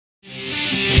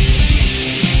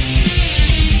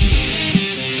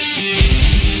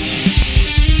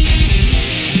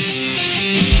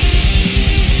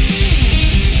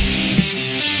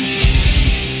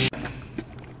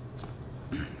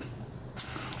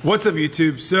What's up,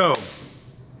 YouTube? So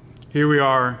here we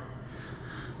are,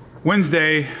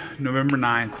 Wednesday, November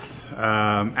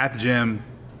 9th, at the gym.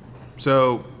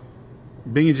 So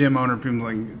being a gym owner, people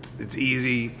like it's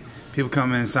easy. People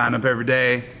come in and sign up every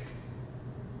day.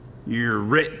 You're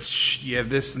rich. You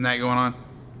have this and that going on.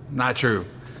 Not true.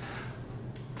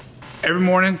 Every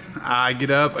morning I get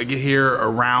up. I get here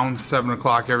around 7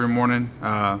 o'clock every morning.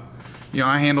 You know,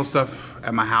 I handle stuff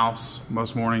at my house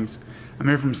most mornings. I'm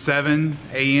here from 7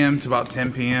 a.m. to about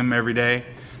 10 p.m. every day.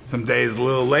 Some days a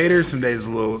little later, some days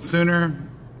a little sooner.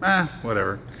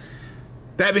 Whatever.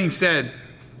 That being said,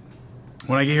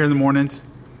 when I get here in the mornings,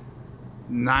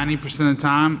 90% of the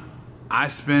time, I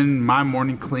spend my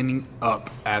morning cleaning up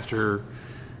after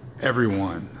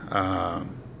everyone.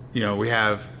 You know, we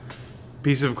have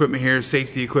pieces of equipment here,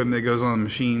 safety equipment that goes on the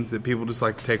machines that people just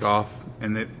like to take off,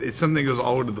 and it's something that goes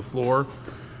all over to the floor.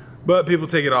 But people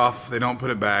take it off, they don't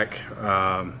put it back.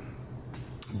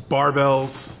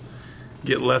 Barbells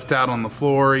get left out on the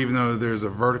floor even though there's a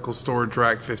vertical storage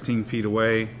rack 15 feet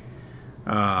away.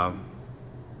 Man,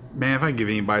 if I could give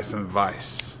anybody some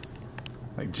advice,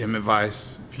 like gym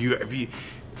advice,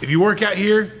 if you work out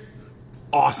here,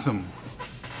 awesome.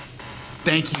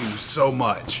 Thank you so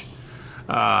much.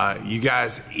 You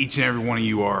guys, each and every one of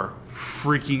you are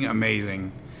freaking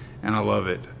amazing, and I love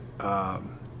it.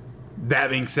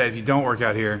 That being said, if you don't work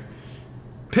out here,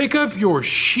 pick up your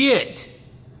shit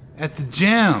at the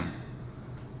gym.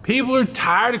 People are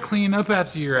tired of cleaning up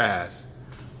after your ass.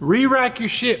 Re-rack your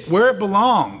shit where it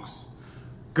belongs.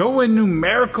 Go in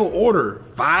numerical order.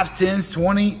 5s, 10s,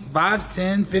 20, 5s,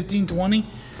 10, 15, 20.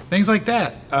 Things like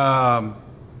that.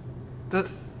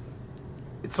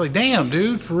 It's like, damn,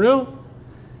 dude, for real?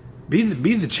 Be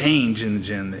the change in the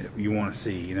gym that you want to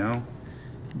see, you know?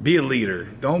 Be a leader.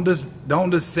 Don't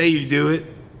just say you do it.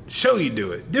 Show you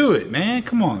do it. Do it, man.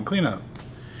 Come on, clean up.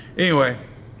 Anyway,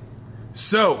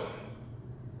 so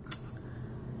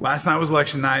last night was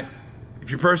election night.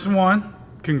 If your person won,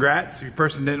 congrats. If your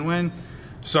person didn't win,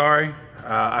 sorry.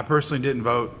 I personally didn't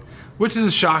vote, which is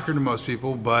a shocker to most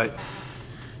people, but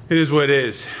it is what it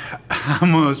is.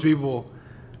 I'm one of those people.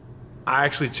 I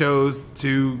actually chose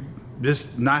to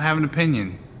just not have an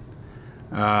opinion.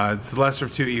 It's the lesser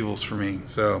of two evils for me,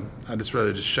 so I just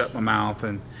rather just shut my mouth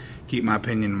and keep my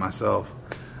opinion to myself,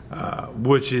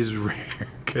 which is rare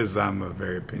because I'm a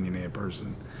very opinionated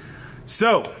person.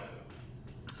 So,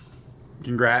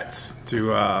 congrats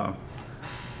to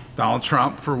Donald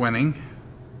Trump for winning.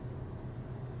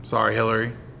 Sorry,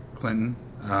 Hillary Clinton.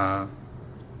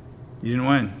 You didn't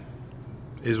win.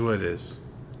 Is what it is.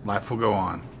 Life will go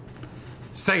on.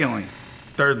 Secondly,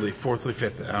 thirdly, fourthly,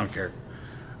 fifthly, I don't care.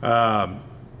 I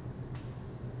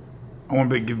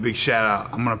want to give a big shout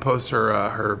out. I'm going to post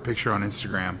her picture on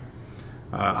Instagram.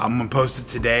 I'm going to post it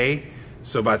today,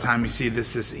 so by the time you see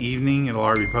this evening, it'll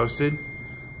already be posted.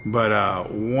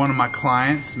 But one of my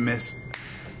clients, Miss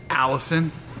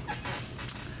Allison,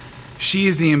 she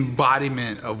is the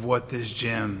embodiment of what this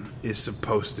gym is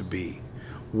supposed to be,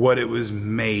 what it was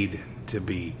made to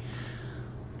be.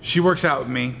 She works out with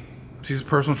me. She's a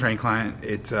personal training client.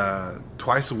 It's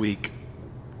twice a week.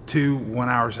 2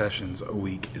 1-hour sessions a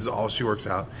week is all she works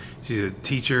out. She's a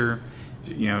teacher.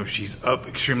 You know, she's up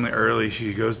extremely early.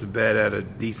 She goes to bed at a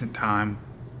decent time.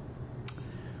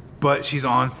 But she's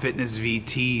on Fitness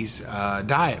VT's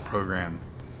diet program.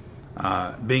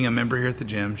 Being a member here at the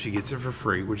gym, she gets it for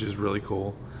free, which is really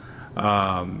cool.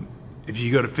 If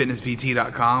you go to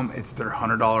fitnessvt.com, it's their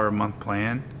 $100 a month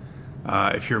plan.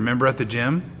 If you're a member at the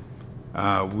gym,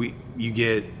 you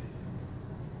get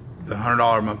the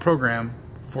 $100 a month program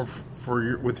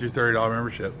with your $30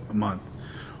 membership a month,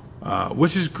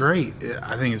 which is great.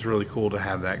 I think it's really cool to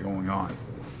have that going on.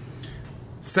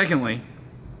 Secondly,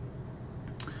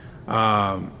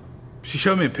 she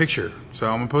showed me a picture, so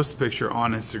I'm gonna post the picture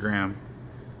on Instagram.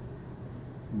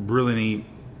 Really neat.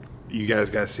 You guys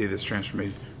gotta see this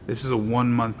transformation. This is a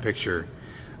 1-month picture.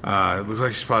 It looks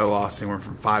like she's probably lost anywhere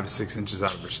from 5 to 6 inches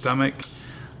out of her stomach.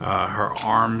 Her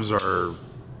arms are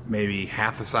maybe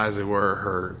half the size they were.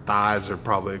 Her thighs are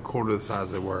probably a quarter the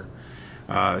size they were.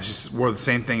 She wore the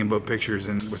same thing in both pictures,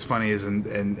 and what's funny is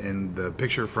in the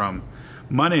picture from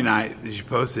Monday night that she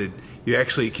posted, you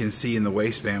actually can see in the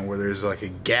waistband where there's like a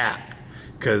gap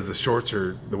because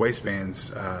the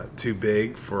waistband's too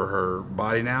big for her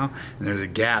body now, and there's a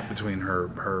gap between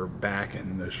her back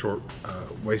and the short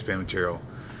waistband material.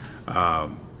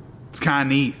 It's kind of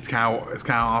neat. It's kind of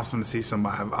awesome to see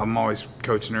somebody. I'm always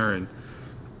coaching her and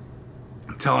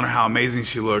telling her how amazing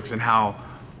she looks and how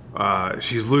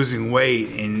she's losing weight,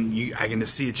 and I can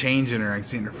just see a change in her. I can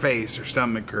see in her face, her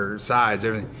stomach, her sides,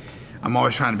 everything. I'm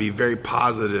always trying to be very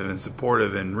positive and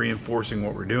supportive and reinforcing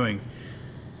what we're doing.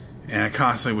 And I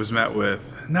constantly was met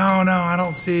with, no, I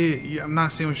don't see it. I'm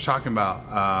not seeing what you're talking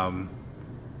about.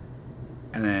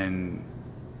 And then,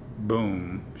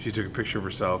 boom, she took a picture of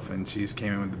herself and she just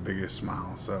came in with the biggest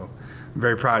smile. So I'm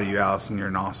very proud of you, Allison. You're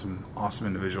an awesome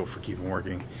individual for keeping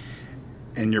working.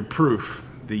 And you're proof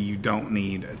that you don't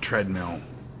need a treadmill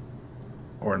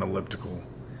or an elliptical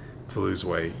to lose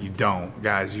weight. You don't,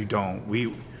 guys, you don't.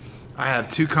 I have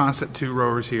 2 Concept 2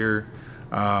 rowers here.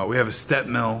 We have a step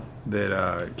mill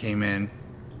that came in.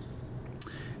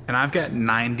 And I've got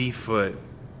 90 foot,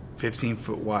 15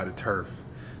 foot wide of turf.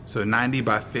 So 90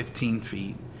 by 15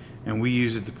 feet. And we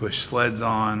use it to push sleds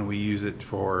on. We use it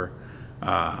for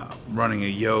running a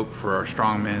yoke for our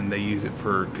strongmen. They use it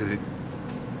because it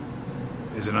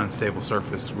is an unstable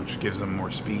surface, which gives them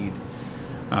more speed.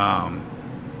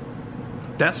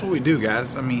 That's what we do,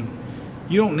 guys. I mean,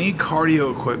 you don't need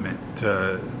cardio equipment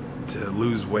to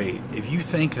lose weight. If you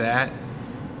think that,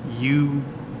 you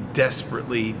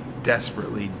desperately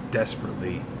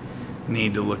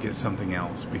need to look at something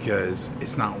else, because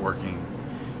it's not working.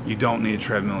 You don't need a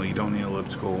treadmill. You don't need an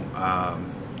elliptical. I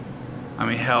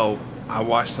mean, hell, I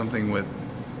watched something with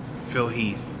Phil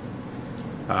Heath.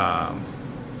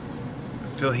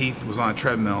 Phil Heath was on a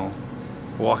treadmill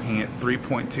walking at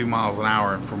 3.2 miles an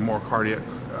hour, and for more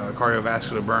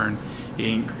cardiovascular burn,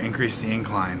 he increased the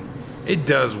incline. It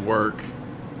does work,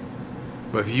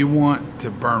 but if you want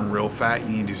to burn real fat, you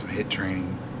need to do some HIIT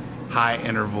training. High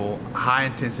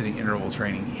intensity interval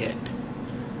training,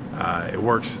 HIIT. It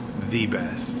works the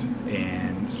best,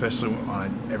 and especially on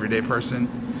an everyday person,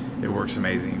 it works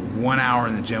amazing. 1 hour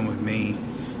in the gym with me,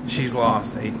 she's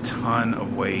lost a ton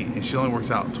of weight, and she only works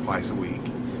out twice a week.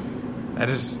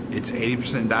 It's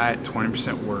 80% diet,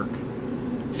 20% work,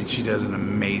 and she does an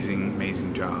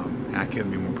amazing job, and I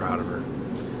couldn't be more proud of her.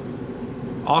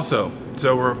 Also,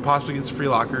 so we're possibly getting some free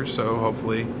lockers, so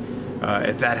hopefully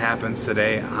if that happens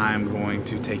today, I'm going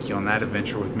to take you on that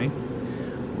adventure with me.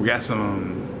 We got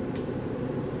some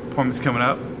appointments coming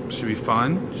up. Should be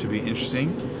fun, should be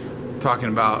interesting. Talking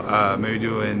about maybe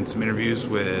doing some interviews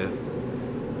with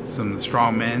some of the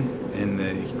strong men in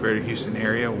the greater Houston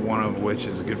area, one of which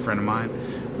is a good friend of mine.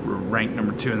 We're ranked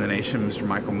number 2 in the nation, Mr.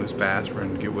 Michael Moose Bass. We're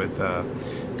going to get with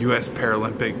U.S.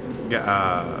 Paralympic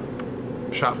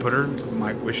shot putter,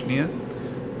 Mike Wishnia.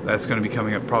 That's going to be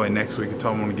coming up probably next week. I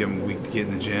told him I'm going to give him a week to get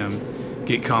in the gym,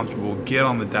 get comfortable, get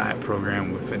on the diet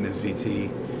program with Fitness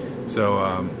VT.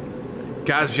 So,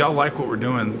 guys, if y'all like what we're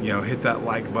doing, hit that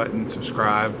like button,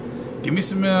 subscribe. Give me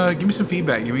some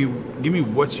feedback. Give me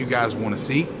what you guys want to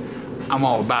see. I'm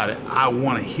all about it. I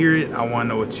want to hear it. I want to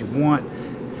know what you want.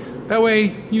 That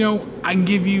way, I can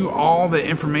give you all the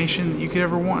information that you could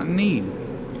ever want and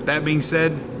need. That being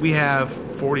said, we have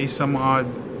 40 some odd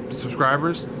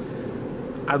subscribers.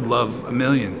 I'd love 1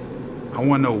 million. I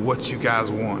want to know what you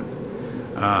guys want.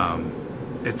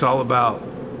 It's all about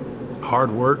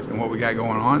hard work and what we got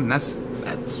going on, and that's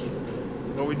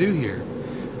what we do here.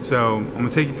 So I'm gonna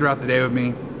take you throughout the day with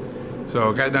me.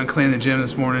 So I got done cleaning the gym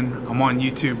this morning. I'm on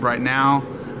YouTube right now,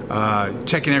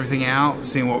 checking everything out,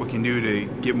 seeing what we can do to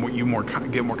get more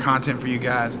content for you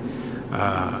guys.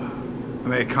 I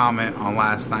made a comment on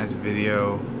last night's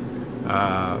video.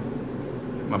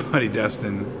 My buddy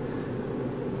Dustin,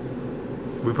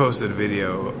 we posted a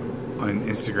video on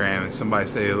Instagram, and somebody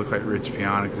said he looked like Rich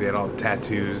Piana because he had all the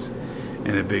tattoos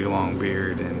and a big long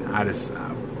beard, and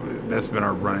that's been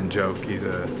our running joke. He's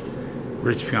a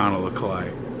Rich Piana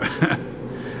lookalike.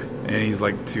 And he's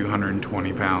like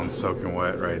 220 pounds soaking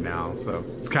wet right now, so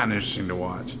it's kind of interesting to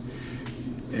watch.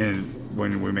 And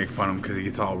when we make fun of him because he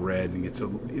gets all red and he's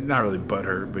not really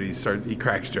butthurt, but he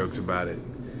cracks jokes about it.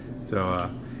 So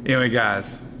anyway,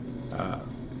 guys,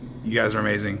 you guys are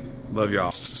amazing. Love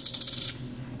y'all.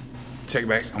 I'm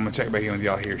gonna check back in with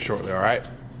y'all here shortly. All right,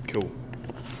 cool.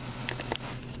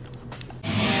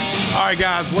 All right,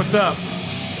 guys, what's up?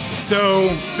 So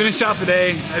finished out the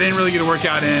day. I didn't really get a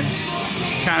workout in.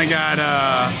 Kind of got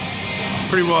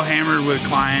pretty well hammered with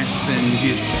clients and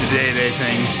just the day-to-day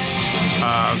things.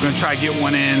 I'm gonna try to get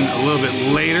one in a little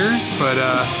bit later, but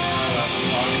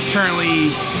it's currently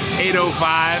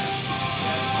 8:05.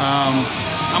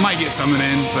 I might get something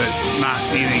in, but not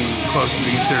anything close to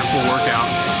be considered a full workout.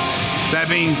 That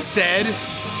being said,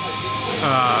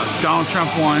 Donald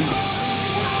Trump won.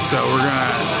 So we're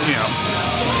gonna,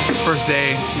 first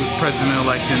day with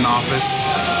president-elect in office.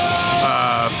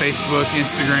 Facebook,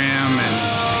 Instagram, and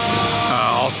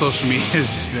all social media has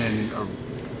just been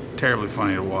terribly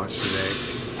funny to watch today.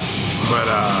 But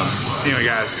anyway,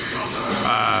 guys,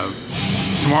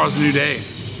 tomorrow's a new day.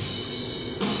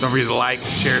 Don't forget to like,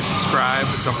 share, subscribe.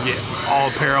 Don't forget all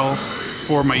apparel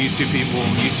for my YouTube people.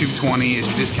 YouTube 20 is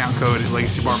your discount code at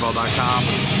legacybarbell.com.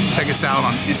 Check us out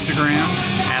on Instagram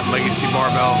at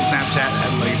legacybarbell, Snapchat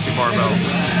at legacybarbell.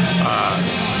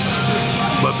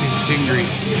 Love piece of chicken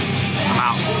grease. I'm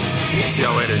out. See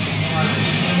y'all later.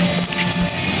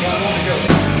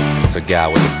 It's a guy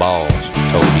with the balls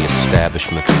told the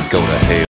establishment to go to hell.